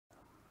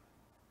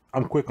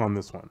I'm quick on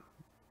this one.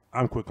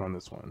 I'm quick on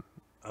this one.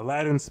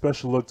 Aladdin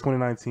Special Look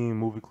 2019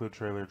 movie clip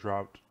trailer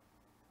dropped.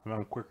 I mean,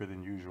 I'm quicker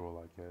than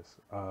usual, I guess.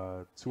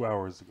 2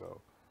 hours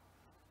ago.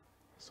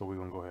 So we're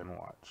gonna go ahead and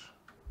watch.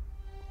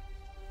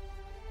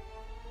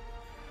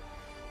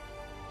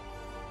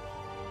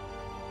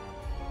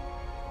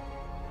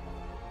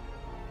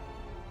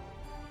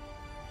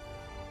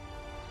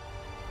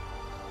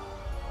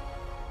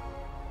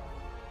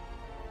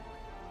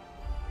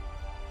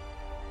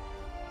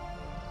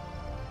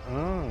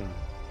 Mm.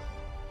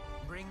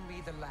 Bring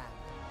me the lamp.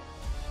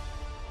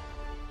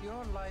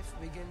 Your life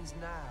begins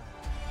now.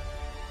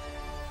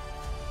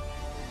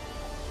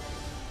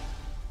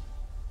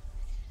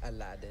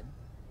 Aladdin.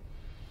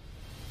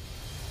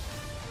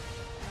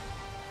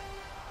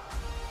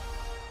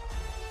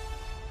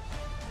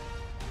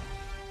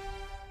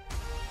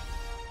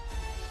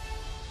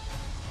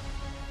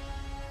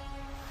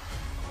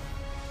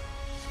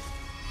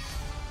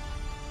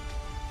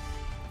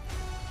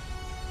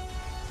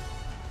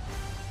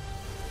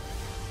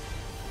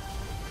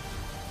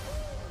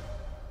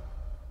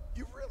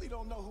 You really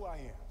don't know who I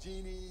am.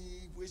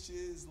 Genie,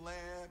 wishes, lamb,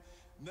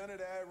 none of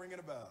that ringing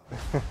a bell.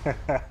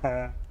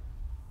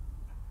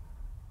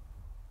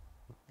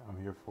 I'm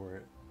here for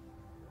it.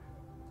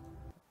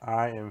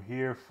 I am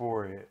here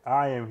for it.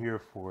 I am here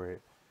for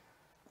it.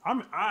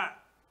 I'm I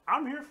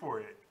I'm here for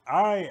it.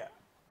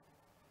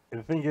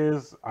 The thing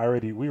is,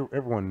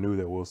 everyone knew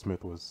that Will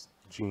Smith was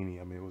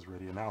Genie. I mean, it was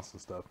already announced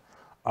and stuff.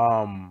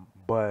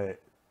 But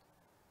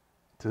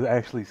to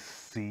actually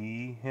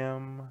see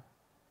him,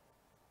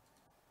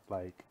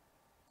 like,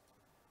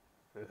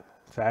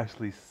 to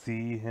actually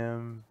see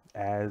him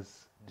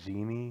as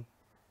Genie,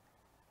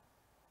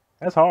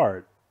 that's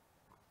hard.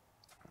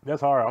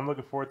 That's hard. I'm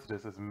looking forward to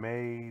this. It's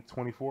May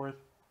 24th.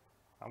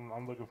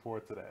 I'm looking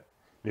forward to that.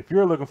 If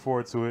you're looking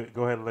forward to it,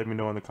 go ahead and let me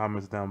know in the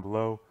comments down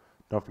below.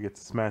 Don't forget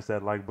to smash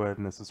that like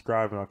button and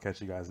subscribe, and I'll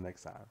catch you guys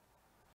next time.